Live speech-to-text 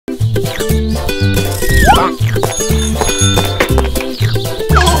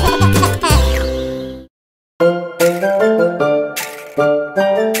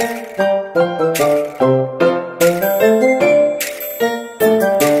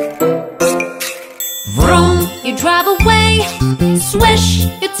Vroom, you drive away. Swish,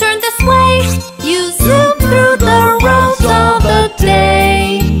 you turn this way. You zoom through the roads all the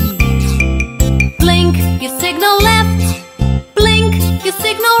day. Blink, you signal left. Blink, you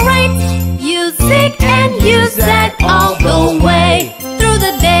signal right. You zig and you zag all the way through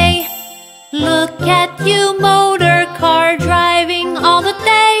the day. Look at you, motor car driving all the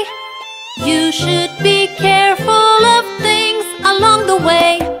day. You should be careful of things along the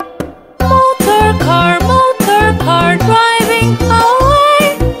way. Motor car driving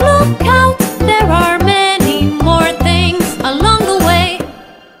away. Look out, there are many more things along the way.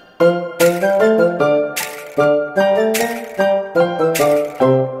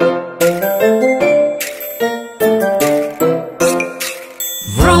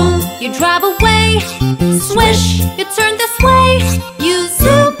 Vroom, you drive away. Swish, you turn this way. You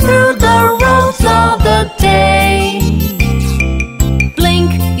zoom through the roads all the day.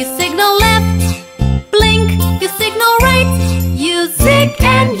 Blink, you signal left. Blink, you signal right. You zig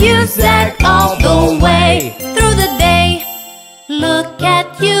and you zag all the way through the day. Look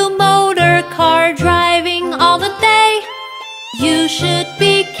at you, motor car driving all the day. You should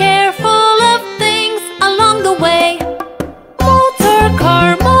be careful of things along the way. Motor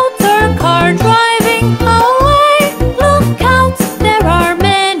car driving away. Look out, there are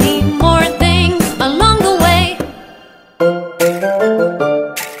many more things along the way.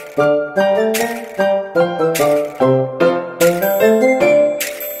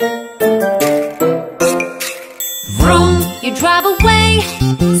 Vroom, you drive away.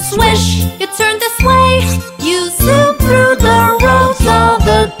 Swish, you turn this way. You zoom through the roads all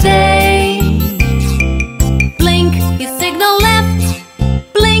the day. Blink, you signal left.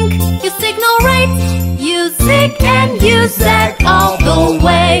 Blink, you signal right. You zig and you zag all the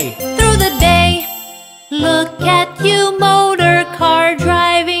way through the day. Look at you, motor car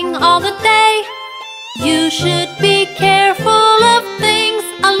driving all the day. You should be careful of things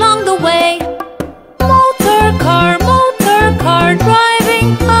along the way. Motor car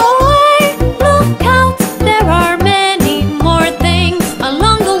driving away. Look out, there are many more things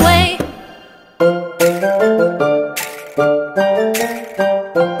along the way.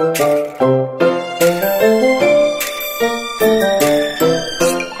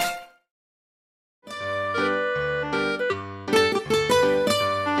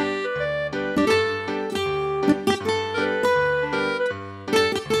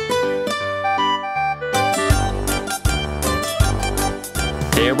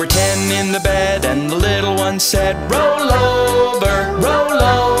 There were 10 in the bed and the little one said, roll over, roll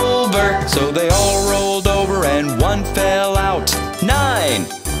over. So they all rolled over and one fell out. 9,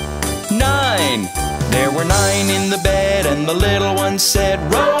 9. There were 9 in the bed and the little one said,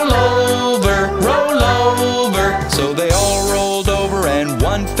 roll over, roll over. So they all rolled over and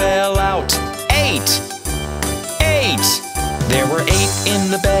one fell out. 8, 8. There were 8 in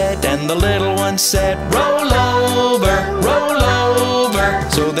the bed and the little one said, roll over, roll over.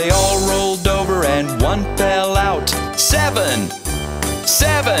 So they all rolled over and one fell out. 7,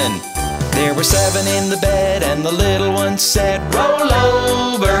 7. There were 7 in the bed and the little one said, roll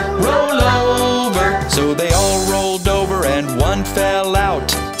over, roll over. So they all rolled over and one fell out.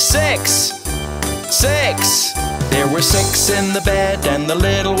 6, 6. There were 6 in the bed and the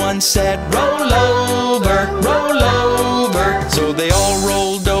little one said, roll over, roll over. So they all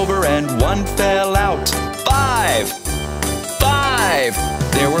rolled over and one fell out. 5, 5.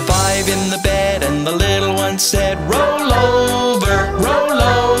 There were 5 in the bed and the little one said, roll over, roll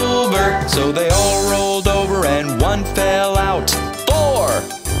over. So they all rolled over and one fell out. 4,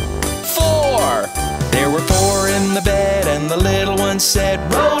 4. There were 4 in the bed and the little one said,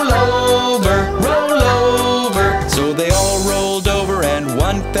 roll over, roll over. So they all rolled over and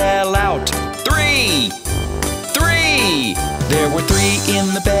one fell out. 3, 3. There were 3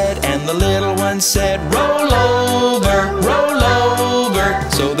 in the bed and the little one said, roll over, roll over.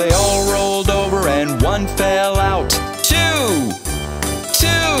 So they all rolled over and one fell out. 2,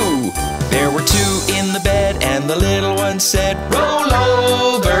 2. There were 2 in the bed and the little one said, roll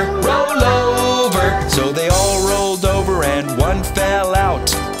over, roll over. So they all rolled over and one fell out.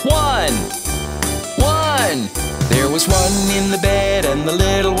 1, 1. There was 1 in the bed and the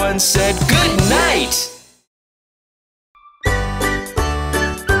little one said, good night.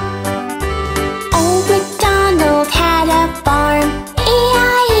 Old MacDonald had a farm,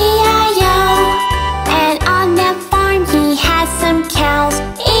 E-I-E-I-O. And on that farm he had some cows,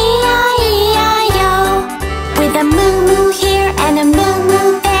 E-I-E-I-O.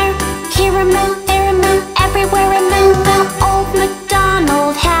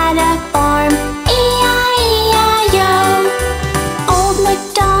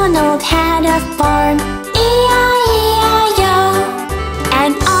 MacDonald had a farm, E-I-E-I-O.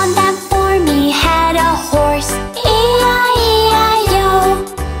 And on that farm he had a horse, E-I-E-I-O.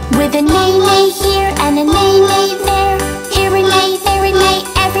 With a neigh-neigh here and a neigh-neigh there, here a neigh, there a neigh,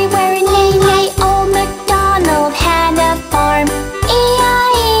 everywhere a neigh-neigh. Old MacDonald had a farm,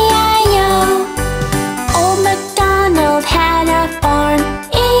 E-I-E-I-O. Old MacDonald had a farm,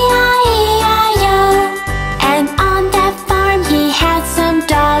 E-I-E-I-O. And on that farm he had some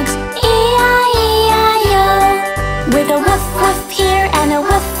dogs, E-I-E-I-O. With a woof woof here and a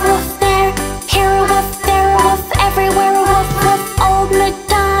woof woof there, here a woof, there a woof, everywhere a woof woof. Old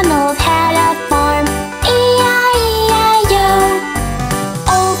MacDonald had a farm, E-I-E-I-O.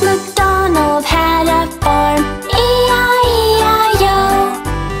 Old MacDonald had a farm, E-I-E-I-O.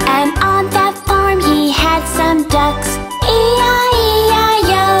 And on that farm he had some ducks,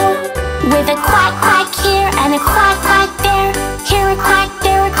 E-I-E-I-O. With a quack quack here and a quack quack there, here a quack,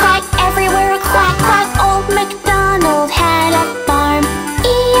 there a quack, everywhere a quack quack. Old MacDonald had a farm,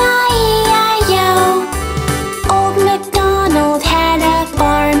 E-I-E-I-O. Old MacDonald had a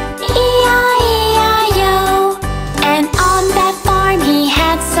farm, E-I-E-I-O. And on that farm he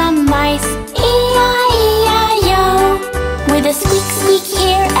had some mice, E-I-E-I-O. With a squeak squeak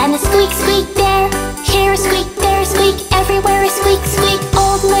here and a squeak squeak there, here a squeak, there a squeak, everywhere a squeak squeak.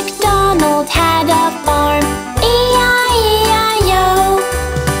 Old MacDonald had a farm, E-I-E-I-O.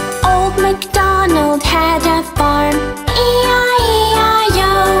 Old MacDonald had a farm,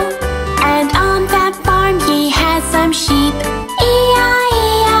 E-I-E-I-O. And on that farm he had some sheep,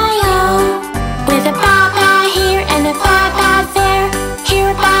 E-I-E-I-O. With a ba-ba here and a ba-ba there, here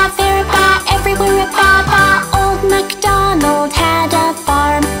a ba, there a ba, everywhere a ba-ba. Old MacDonald had a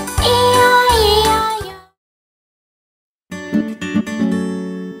farm, E-I-E-I-O.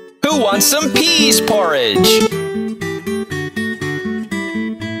 Who wants some peas porridge?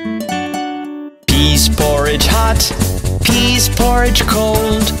 Peas porridge hot, peas porridge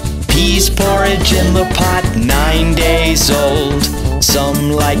cold, peas porridge in the pot, 9 days old.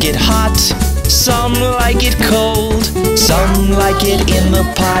 Some like it hot, some like it cold, some like it in the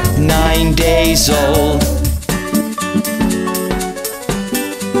pot, 9 days old.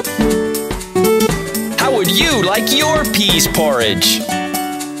 How would you like your peas porridge?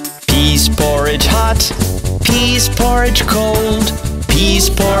 Peas porridge hot, peas porridge cold, peas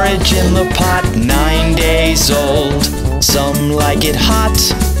porridge in the pot, 9 days old. Some like it hot,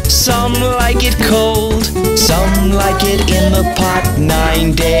 some like it cold, some like it in the pot,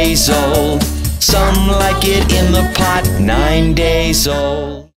 9 days old. Some like it in the pot, 9 days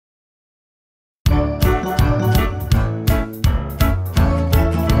old.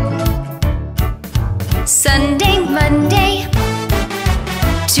 Sunday, Monday,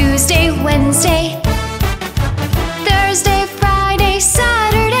 Tuesday, Wednesday, Thursday, Friday,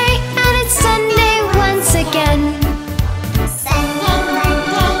 Saturday, and it's Sunday once again. Sunday,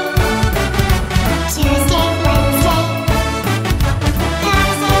 Monday, Tuesday, Wednesday,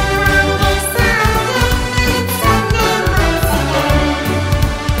 Thursday, Friday, Saturday, and it's Sunday once again.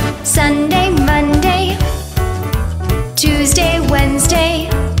 Sunday, Monday, Tuesday, Wednesday,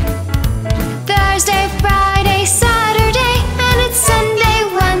 Thursday, Friday, Saturday, and it's Sunday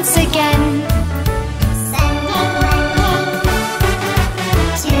once again. Sunday, Monday, Tuesday, Wednesday,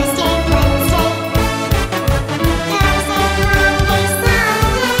 Thursday, Friday, Saturday, and it's Sunday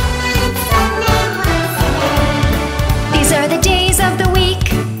once again. These are the days of the week.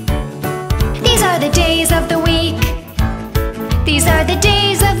 These are the days of the week. These are the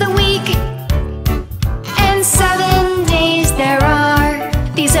days of the week. And 7 days there are.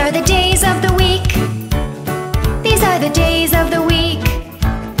 These are the days of the week. These are the days of the week.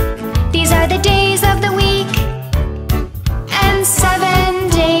 These are the days of the week. And 7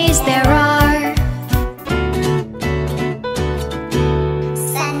 days there are.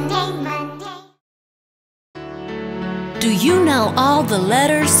 Sunday, Monday. Do you know all the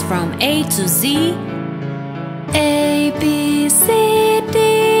letters from A to Z? A, B, C,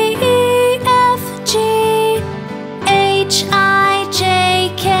 D, E, F, G, H, I,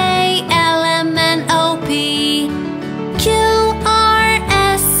 J, K, L, M, N, O, P, Q, R,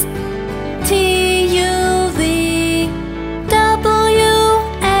 S, T, U, V, W,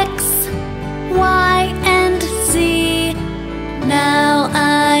 X, Y, and Z. Now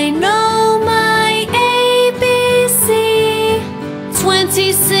I know my ABC.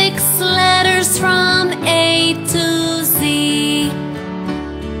 26 letters from A to Z.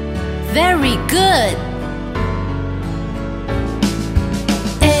 Very good.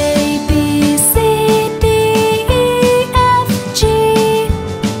 A, B, C, D, E, F, G,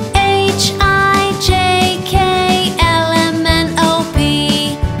 H, I, J, K, L, M, N, O,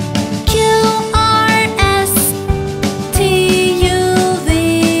 P,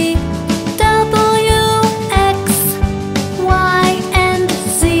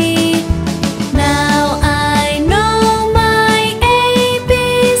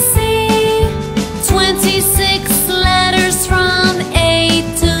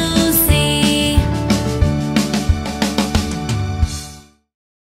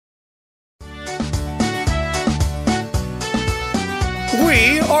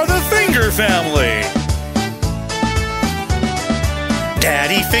 are the finger family.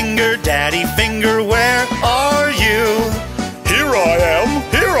 Daddy finger, where are you? Here I am,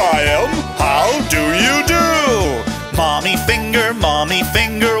 how do you do? Mommy finger,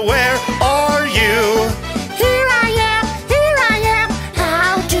 where are you? Here I am,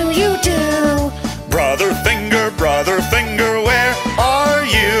 how do you do? Brother finger, where are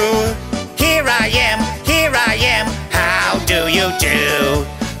you? Here I am, how do you do?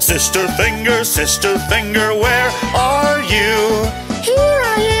 Sister finger, where are you? Here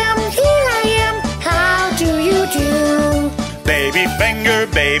I am, how do you do? Baby finger,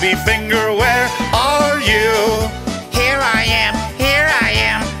 where are you? Here I am,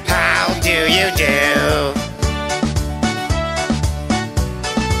 how do you do?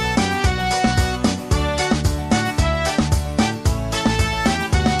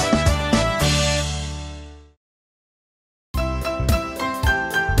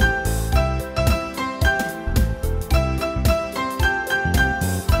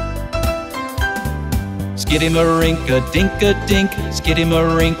 Skiddy-ma-rink-a-dink-a-dink,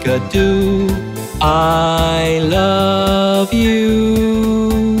 skiddy-ma-rink-a-doo, I love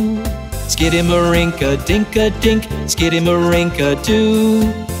you. Skiddy-ma-rink-a-dink-a-dink,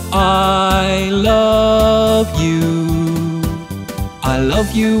 skiddy-ma-rink-a-doo, I love you. I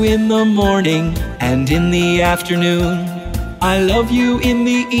love you in the morning and in the afternoon. I love you in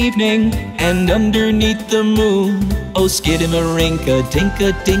the evening and underneath the moon. Oh,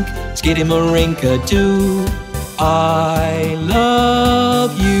 skiddy-ma-rink-a-dink-a-dink, skiddy-ma-rink-a-doo, I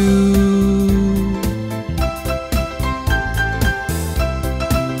love you.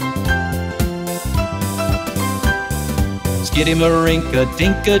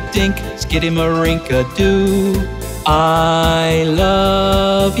 Skiddy-ma-rink-a-dink-a-dink, skiddy-ma-rink-a-doo, I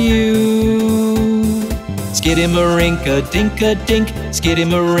love you. Skiddy-ma-rink-a-dink-a-dink,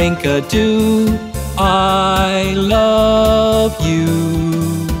 skiddy-ma-rink-a-doo, I love you.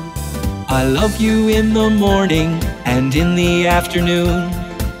 I love you in the morning and in the afternoon.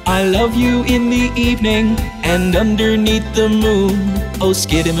 I love you in the evening and underneath the moon. Oh,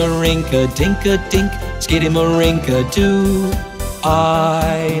 skiddy-ma-rink-a-dink-a-dink, skiddy-ma-rink-a-doo,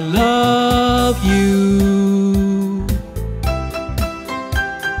 I love you.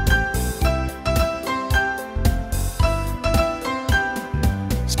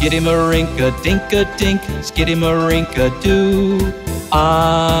 Skiddy-ma-rink-a-dink-a-dink, skiddy-ma-rink-a-doo,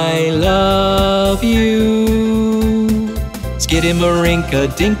 I love you.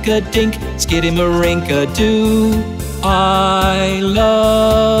 Skiddy-ma-rink-a-dink-a-dink, skiddy-ma-rink-a-doo, I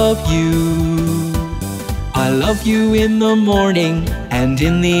love you. I love you in the morning and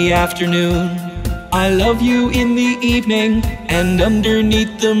in the afternoon. I love you in the evening and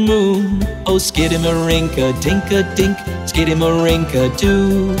underneath the moon. Oh, skiddy-ma-rink-a-dink-a-dink,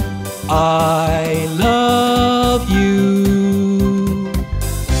 skiddy-ma-rink-a-doo, I love you.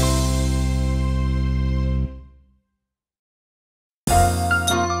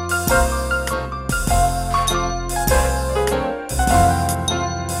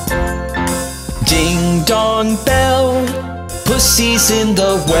 Ding dong bell, Pussy's in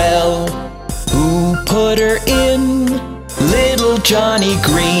the well. Who put her in? Little Johnny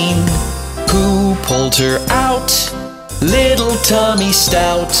Green. Who pulled her out? Little Tommy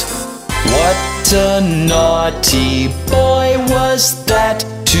Stout. What a naughty boy was that,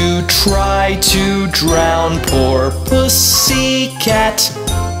 to try to drown poor Pussycat,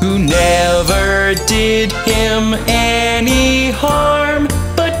 who never did him any harm,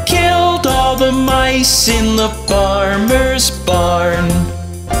 but killed all the mice in the farmer's barn.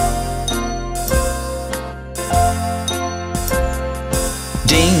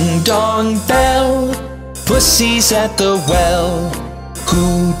 Ding dong bell, Pussy's at the well.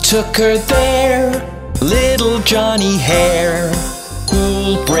 Who took her there? Little Johnny Hare.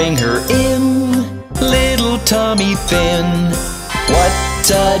 Who'll bring her in? Little Tommy Thin. What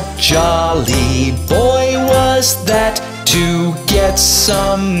a jolly boy was that, to get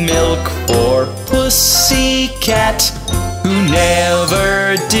some milk for Pussycat, who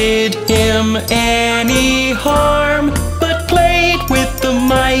never did him any harm, but played with the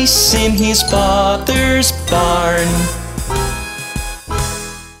mice in his father's barn.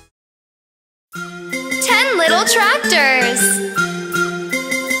 10 little tractors.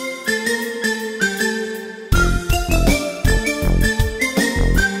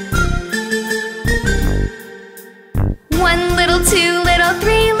 One little, two little,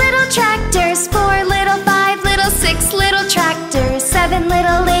 three little tractors, 4 little, 5 little, 6 little tractors, 7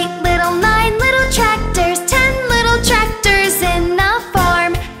 little, 8 little, 9 little tractors, 10 little tractors in a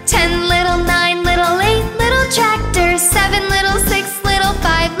farm. 10 little, 9 little, 8 little tractors, 7 little, 6 little,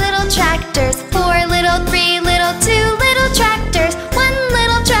 5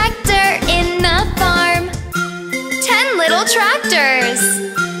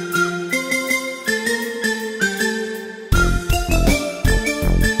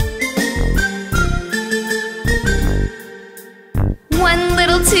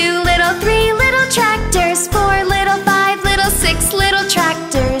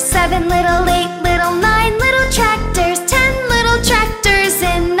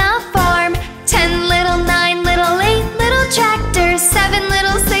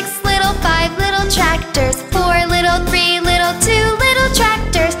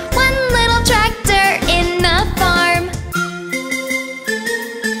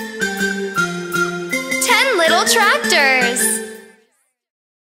 little tractors.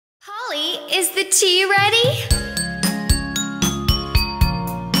 Polly, is the tea ready?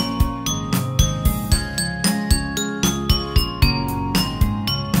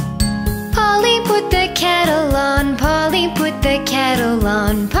 Polly, put the kettle on. Polly, put the kettle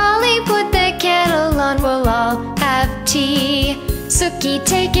on. Polly, put the kettle on. We'll all have tea. Sookie,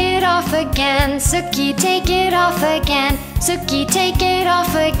 take it off again. Sookie, take it off again. Sookie, take it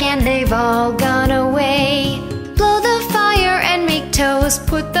off again. They've all gone away. Blow the fire and make toast.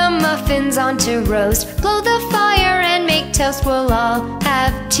 Put the muffins on to roast. Blow the fire and make toast. We'll all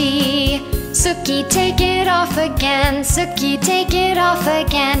have tea. Sookie, take it off again. Sookie, take it off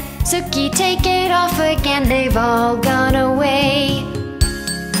again. Sookie, take it off again. They've all gone away.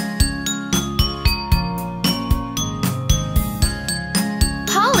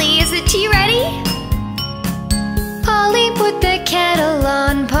 Polly, is the tea ready? Polly, put the kettle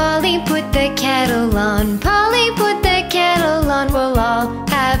on. Polly, put the kettle on. Polly, put the kettle on. We'll all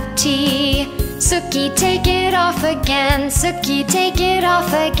have tea. Sookie, take it off again. Sookie, take it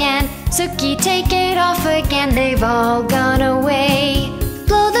off again. Sookie, take it off again. They've all gone away.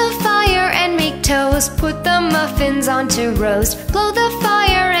 Blow the fire and make toast. Put the muffins on to roast. Blow the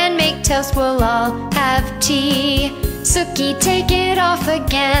fire and make toast. We'll all have tea. Sookie, take it off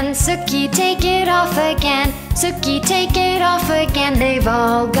again. Sookie, take it off again. Sookie, take it off again. They've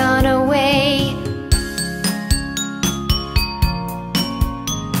all gone away.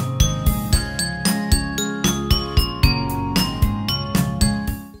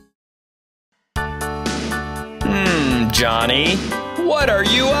 Johnny, what are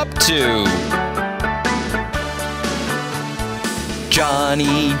you up to?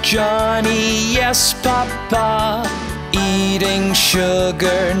 Johnny, Johnny, yes, Papa. Eating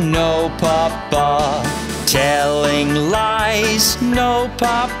sugar, no, Papa. Telling lies, no,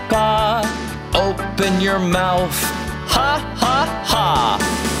 Papa. Open your mouth, ha, ha, ha.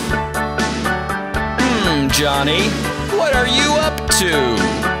 Johnny, what are you up to?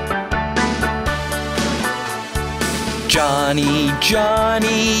 Johnny,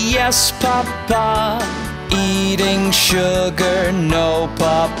 Johnny, yes, Papa. Eating sugar, no,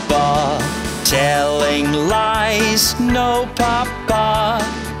 Papa. Telling lies, no, Papa.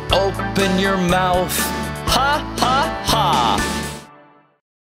 Open your mouth, ha, ha, ha.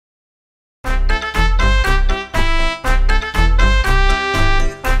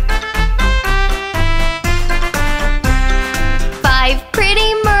 5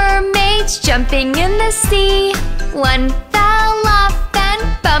 pretty mermaids jumping in the sea. One fell off and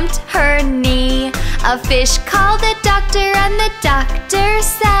bumped her knee. A fish called the doctor and the doctor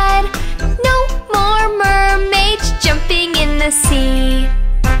said, "No more mermaids jumping in the sea."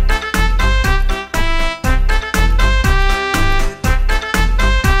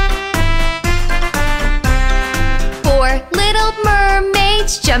 Little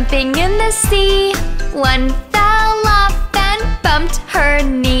mermaids jumping in the sea. One fell off and bumped her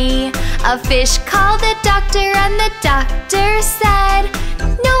knee. A fish called the doctor and the doctor said,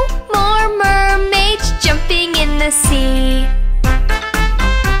 "No more mermaids jumping in the sea."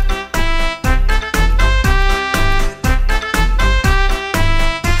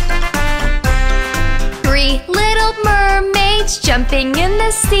 Three little mermaids jumping in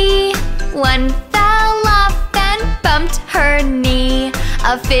the sea. One fell off and bumped her knee.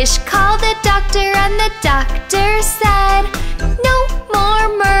 A fish called the doctor and the doctor said, "No more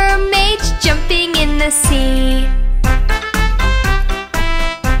mermaids jumping in the sea."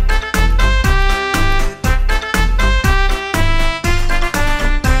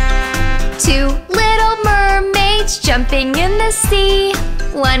 Two little mermaids jumping in the sea.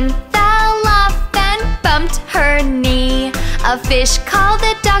 One fell off and bumped her knee. A fish called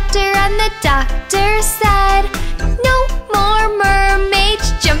the doctor and the doctor said, "No more mermaids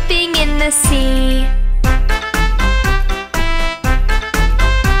jumping in the sea."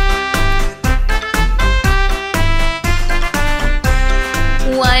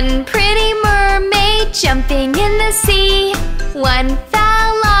 One pretty mermaid jumping in the sea. One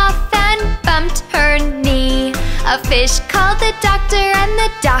fell off and bumped her knee. A fish called the doctor and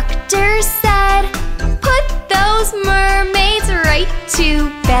the doctor said, "Put those mermaids right to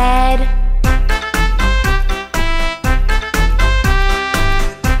bed."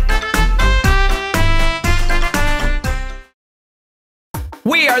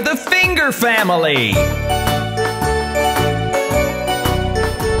 We are the Finger Family!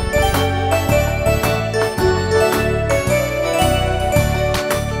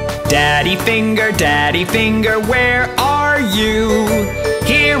 Daddy Finger, where are you?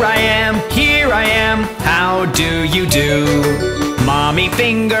 Here I am, how do you do? Mommy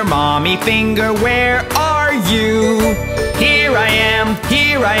Finger, where are you? Here I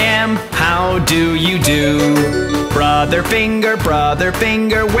am, how do you do? Brother finger,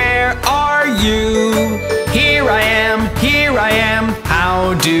 where are you? Here I am,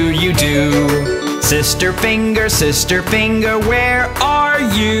 how do you do? Sister finger, where are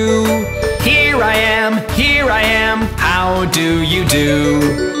you? Here I am, how do you do?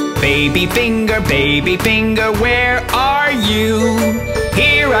 Baby finger, where are you?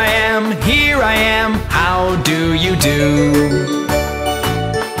 Here I am, how do you do?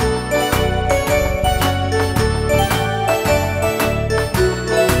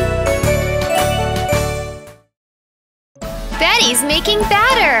 Betty's making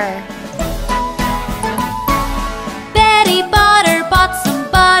batter. Betty bought some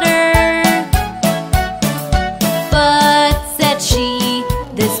butter. But said she,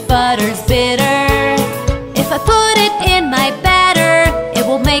 this butter's bitter. If I put it in my batter, it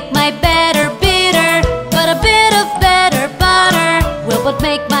will make my batter bitter. But a bit of better butter will but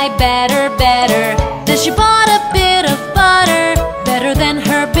make my batter better. Then she bought a bit of butter, better than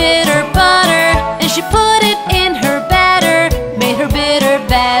her bitter butter. And she put it in her batter, made her bitter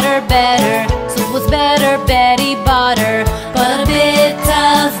batter better. So it was better Betty bought her, but a bit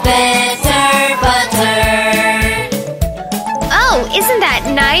of better butter. Oh, isn't that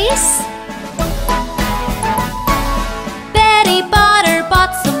nice? Betty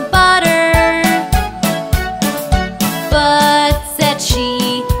bought some butter. But said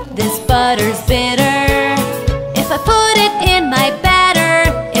she, this butter's bitter. If I put it in my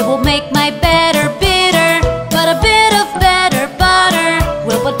batter, it will make my batter bitter. But a bit of better butter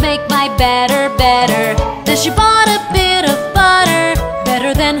will but make my batter better. Then she bought a bit of butter,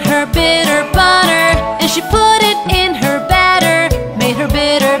 better than her bitter butter. And she put it in her batter, made her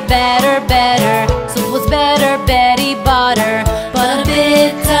bitter batter better. So it was better Betty bought her, but a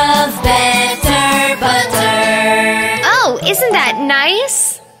bit of better butter. Oh, isn't that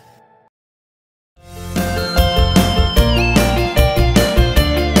nice?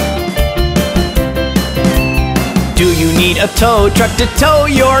 Do you need a tow truck to tow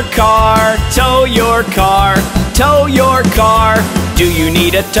your car? Tow your car, tow your car. Do you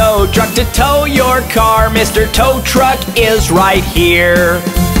need a tow truck to tow your car? Mr. Tow Truck is right here.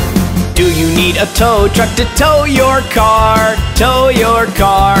 Do you need a tow truck to tow your car? Tow your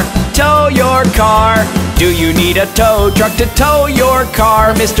car, tow your car. Do you need a tow truck to tow your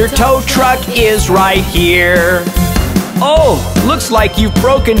car? Mr. Tow Truck is right here. Oh, looks like you've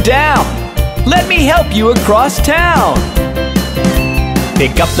broken down. Let me help you across town.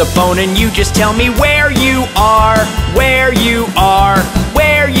 Pick up the phone and you just tell me where you are, where you are,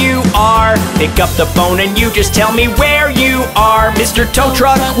 where you are. Pick up the phone and you just tell me where you are. Mr. Tow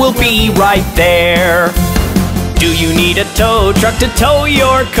Truck will be right there. Do you need a tow truck to tow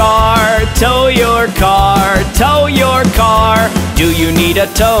your car? Tow your car, tow your car. Do you need a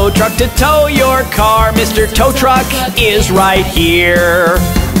tow truck to tow your car? Mr. Tow Truck is right here.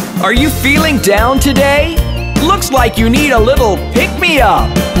 Are you feeling down today? Looks like you need a little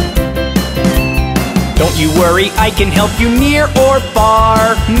pick-me-up. Don't you worry, I can help you near or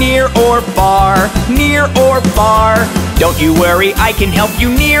far, near or far, near or far. Don't you worry, I can help you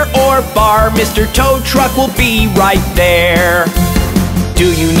near or far. Mr. Tow Truck will be right there.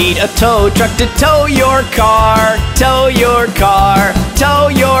 Do you need a tow truck to tow your car? Tow your car, tow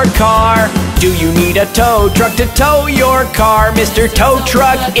your car. Do you need a tow truck to tow your car? Mr. Tow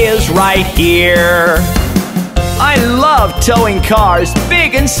Truck is right here. I love towing cars,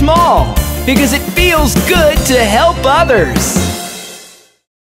 big and small, because it feels good to help others.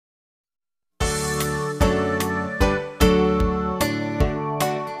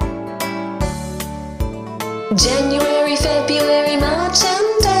 January, February, March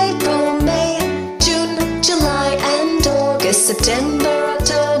and April, May, June, July and August, September,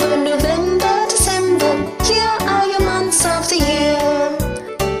 October, November, December. Here are your months of the year.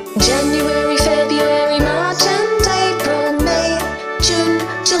 January, February, March and April, May, June,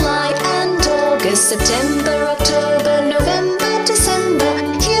 July and August, September, October, November, December.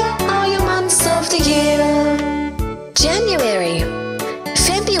 Here are your months of the year. January,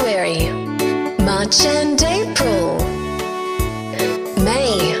 February, March and April,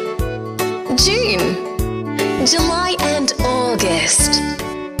 May, June, July and August,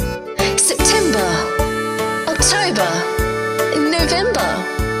 September, October, November,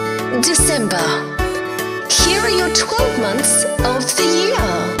 December. Here are your 12 months of the year.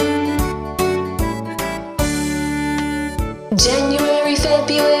 January,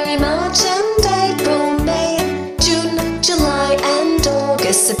 February, March and April, May, June, July and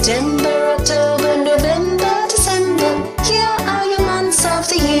August, September, October, November, December.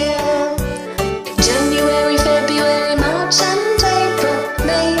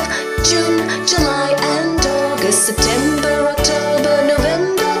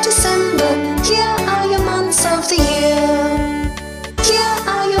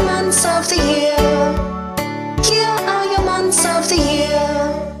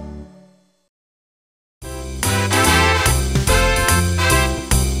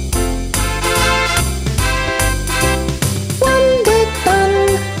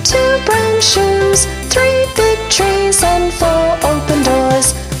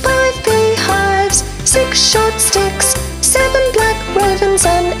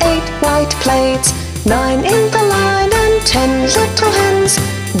 9 in the line and 10 little hens.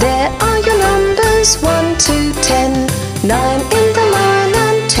 There are your numbers, 1 to 10. 9 in the line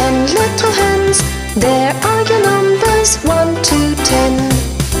and 10 little hens. There are your numbers, 1 to 10.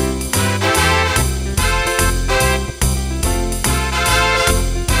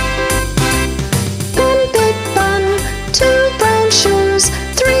 One big bun, 2 brown shoes,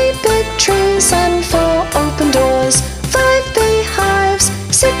 3 big trees and 4 open doors. 5 beehives,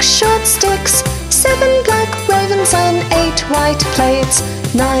 6 short sticks, 7 black ravens and 8 white plates.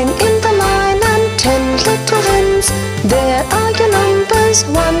 9 in the line and 10 little hens. There are your numbers,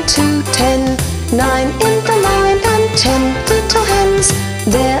 1 to 10. 9 in the line and 10 little hens.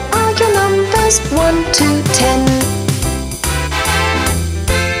 There are your numbers, 1 to 10.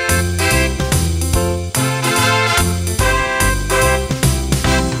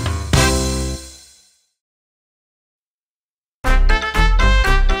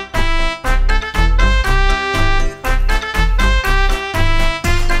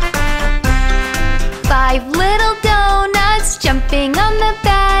 Jumping on the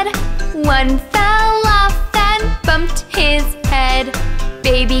bed, one fell off and bumped his head.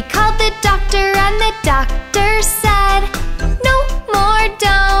 Baby called the doctor and the doctor said, no more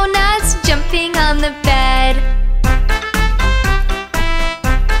donuts jumping on the bed.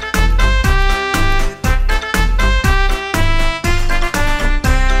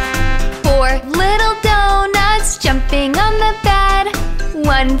 Four little donuts jumping on the bed,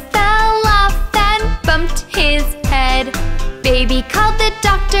 one fell off and bumped his head. Baby called the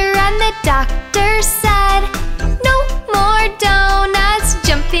doctor and the doctor said, no more donuts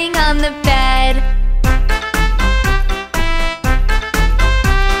jumping on the bed.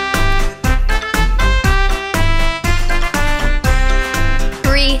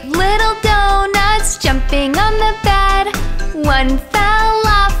 Three little donuts jumping on the bed, one fell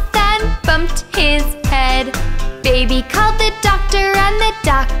off and bumped his head. Baby called the doctor and the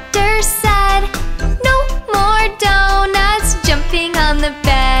doctor said, no more donuts jumping on the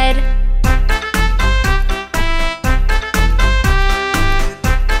bed.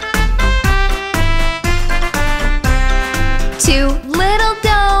 Two little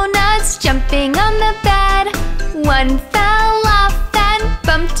donuts jumping on the bed, one fell off and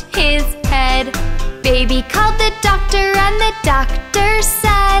bumped his head. Baby called the doctor and the doctor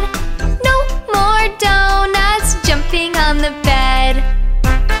said, no more donuts jumping on the bed.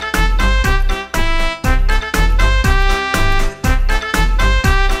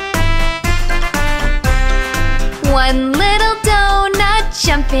 One little donut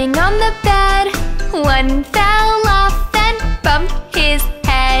jumping on the bed, one fell off and bumped his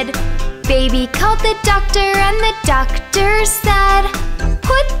head. Baby called the doctor and the doctor said,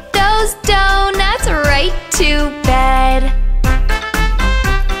 put those donuts right to bed.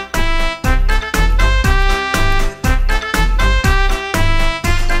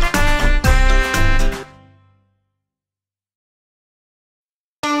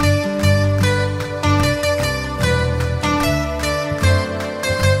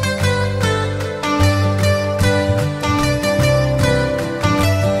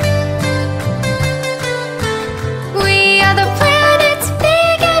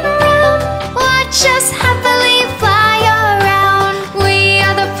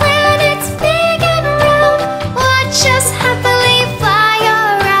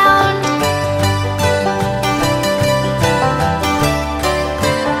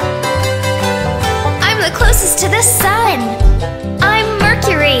 To the sun. I'm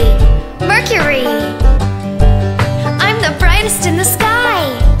Mercury, Mercury. I'm the brightest in the sky.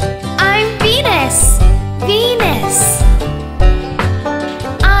 I'm Venus, Venus.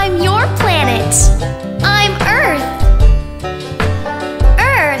 I'm your planet. I'm Earth,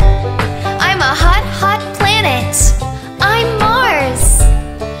 Earth. I'm a hot, hot planet. I'm Mars,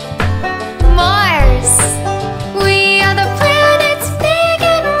 Mars. We are the planets big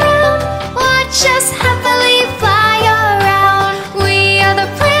and round. Watch us happily fly around. We are the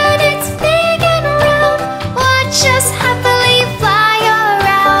planets big and round. Watch us happily fly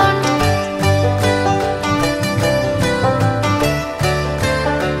around.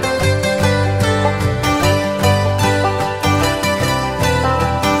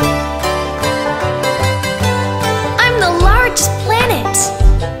 I'm the largest planet.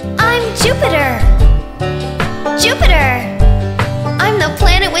 I'm Jupiter, Jupiter. I'm the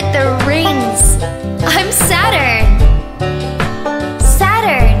planet with the rings. I'm Saturn,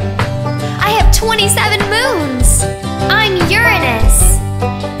 Saturn. I have 27 moons. I'm Uranus,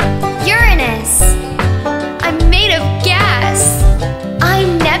 Uranus. I'm made of gas.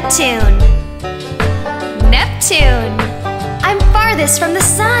 I'm Neptune, Neptune. I'm farthest from the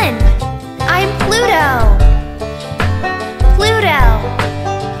sun. I'm Pluto. Pluto.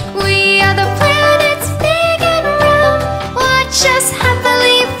 We are the planets big and round. Watch us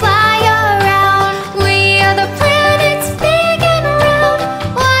happily fly around. We are the planets big and round.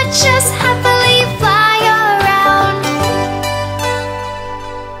 Watch us happily fly around.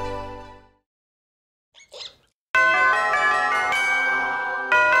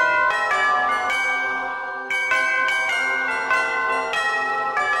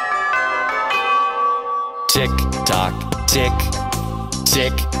 Tick tock, tick,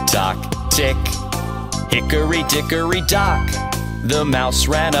 tick tock, tick. Hickory dickory dock, the mouse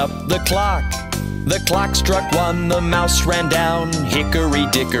ran up the clock. The clock struck one, the mouse ran down. Hickory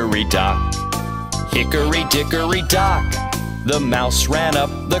dickory dock, hickory dickory dock, the mouse ran up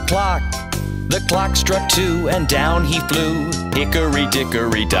the clock. The clock struck two, and down he flew. Hickory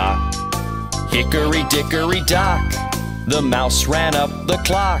dickory dock, hickory dickory dock, the mouse ran up the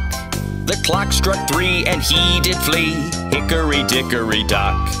clock. The clock struck three, and he did flee. Hickory dickory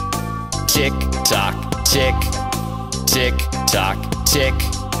dock. Tick tock, tick, tick tock, tick.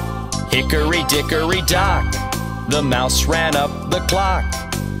 Hickory dickory dock, the mouse ran up the clock.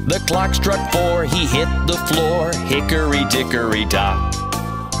 The clock struck four, he hit the floor. Hickory dickory dock,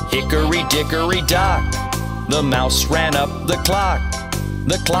 hickory dickory dock, the mouse ran up the clock.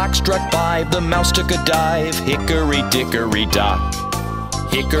 The clock struck five, the mouse took a dive. Hickory dickory dock,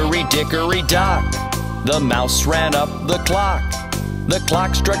 hickory dickory dock, the mouse ran up the clock. The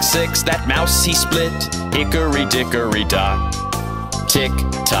clock struck six, that mouse he split. Hickory dickory dock. Tick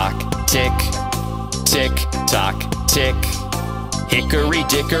tock, tick, tick tock, tick. Hickory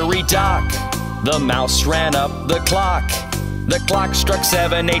dickory dock, the mouse ran up the clock. The clock struck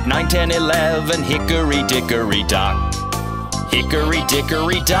 7, 8, 9, 10, 11. Hickory dickory dock. Hickory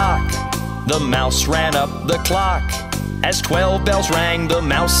dickory dock, the mouse ran up the clock. As 12 bells rang, the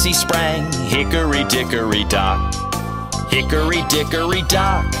mouse he sprang. Hickory dickory dock. Hickory dickory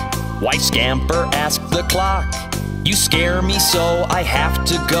dock, why scamper, asked the clock. You scare me so, I have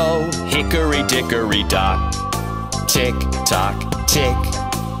to go. Hickory dickory dock. Tick tock, tick,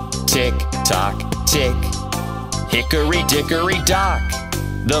 tick tock, tick. Hickory dickory dock,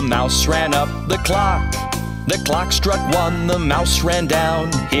 the mouse ran up the clock. The clock struck one, the mouse ran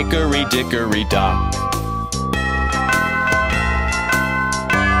down. Hickory dickory dock.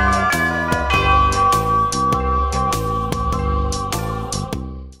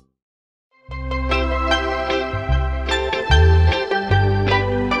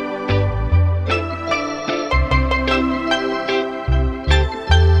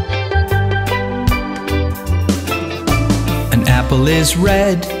 An apple is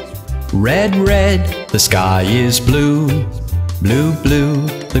red, red, red. The sky is blue, blue, blue.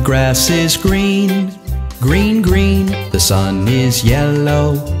 The grass is green, green, green. The sun is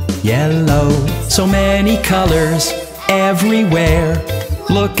yellow, yellow. So many colors everywhere.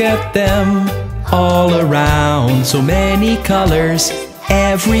 Look at them all around. So many colors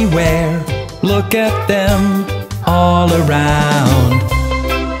everywhere. Look at them all around.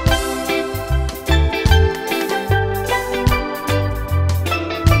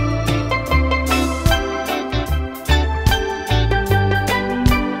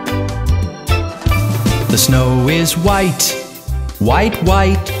 The snow is white, white,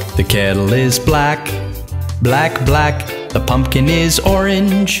 white. The kettle is black, black, black. The pumpkin is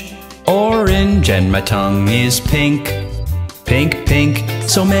orange, orange. And my tongue is pink, pink, pink.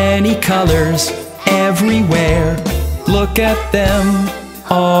 So many colors everywhere. Look at them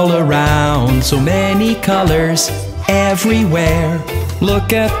all around. So many colors everywhere.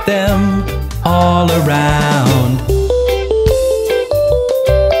 Look at them all around.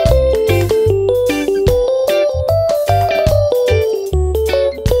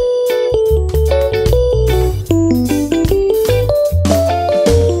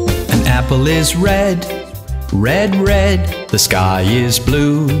 Is red, red, red. The sky is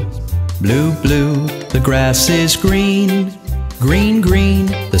blue, blue, blue. The grass is green, green, green.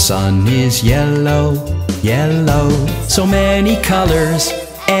 The sun is yellow, yellow. So many colors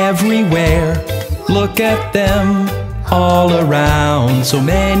everywhere. Look at them all around. So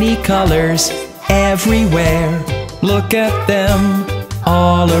many colors everywhere. Look at them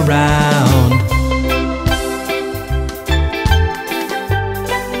all around.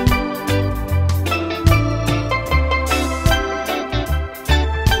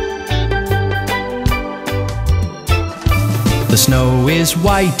 The snow is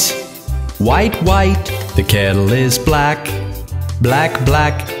white, white, white. The kettle is black, black,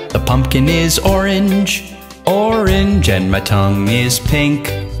 black. The pumpkin is orange, orange. And my tongue is pink,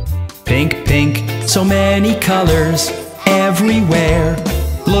 pink, pink. So many colors everywhere.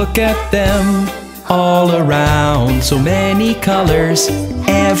 Look at them all around. So many colors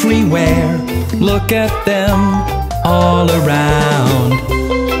everywhere. Look at them all around.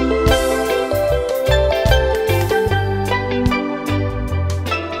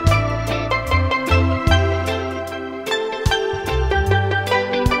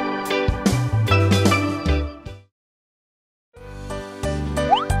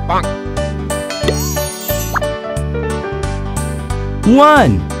 Bonk.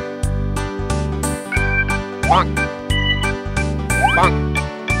 1, Bonk. Bonk.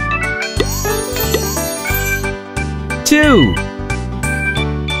 2,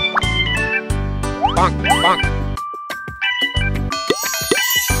 Bonk. Bonk.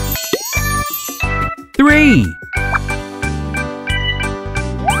 3,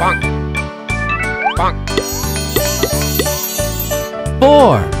 Bonk. Bonk.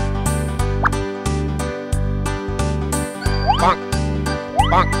 4, Bonk.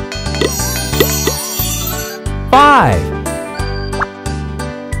 Bonk. 5,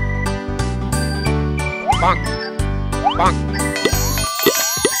 Bonk. Bonk.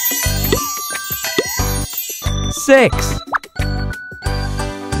 6,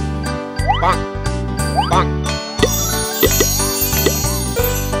 Bonk. Bonk.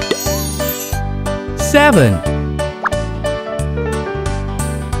 7,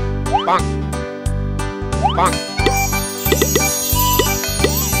 Bonk. Bonk.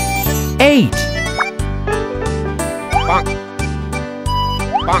 8, Bonk.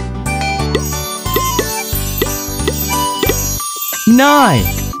 Bonk. 9,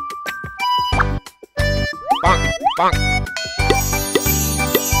 Bonk. Bonk.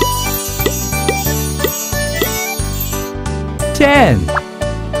 10,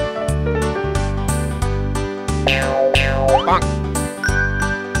 Bonk.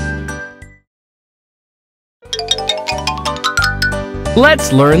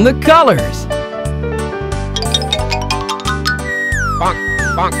 Let's learn the colors. Bonk.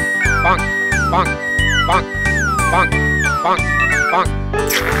 Bonk. Bonk. Bonk. Bonk. Bonk. Bonk. Bonk.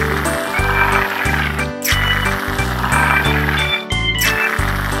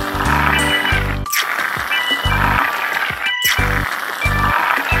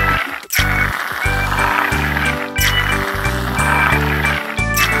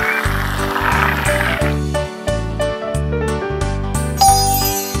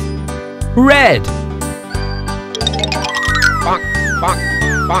 Red, Bonk. Bonk.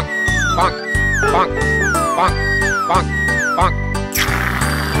 Bonk. Bonk. Bonk. Bonk. Bonk. Bonk.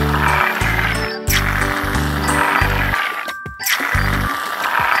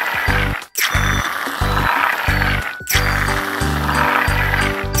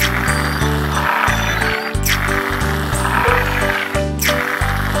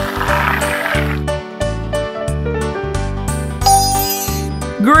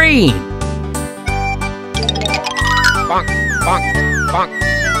 green, Bonk. Bonk. Bonk.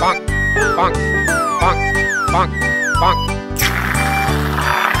 Bonk. Bonk. Bonk. Bonk. Bonk.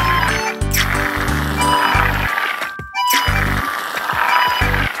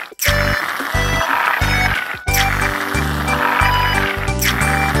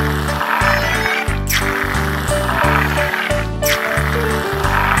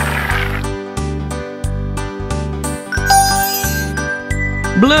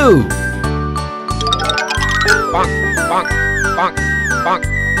 blue, Bonk. Bonk. Bonk. Bonk.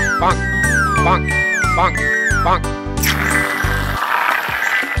 Bonk. Bonk. Bonk. Bonk.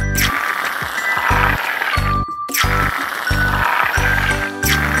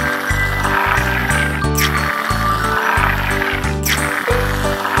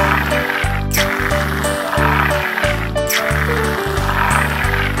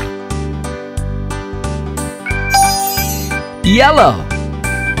 yellow,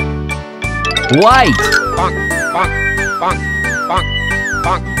 white, Bonk. Bonk. Bonk. Bonk.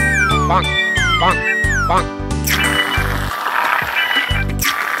 Bonk. Bonk. Bonk. Bonk.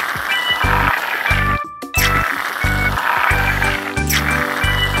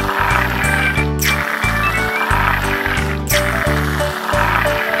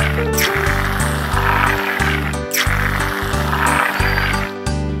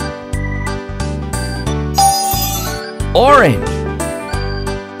 orange,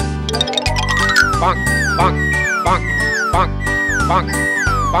 Bonk. Bonk. Bonk. Bonk. Bonk.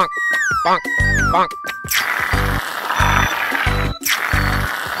 Bonk. Bonk. Bonk.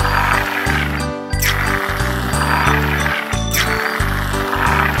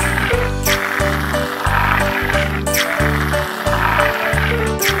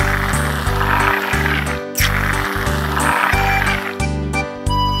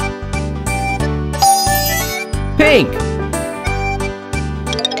 pink,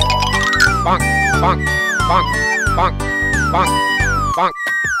 bonk, bonk, bonk, bonk,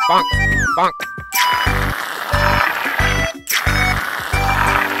 bonk, bonk.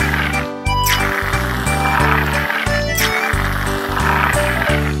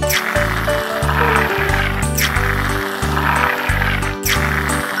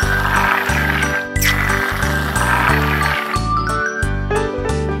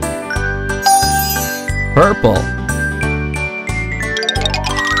 Purple.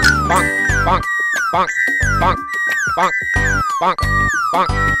 Bonk, bonk, bonk, bonk, bonk, bonk, bonk,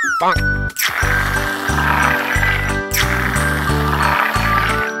 bonk.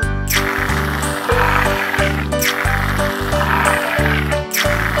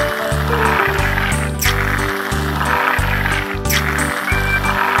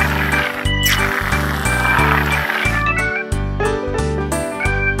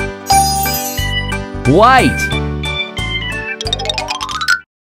 White.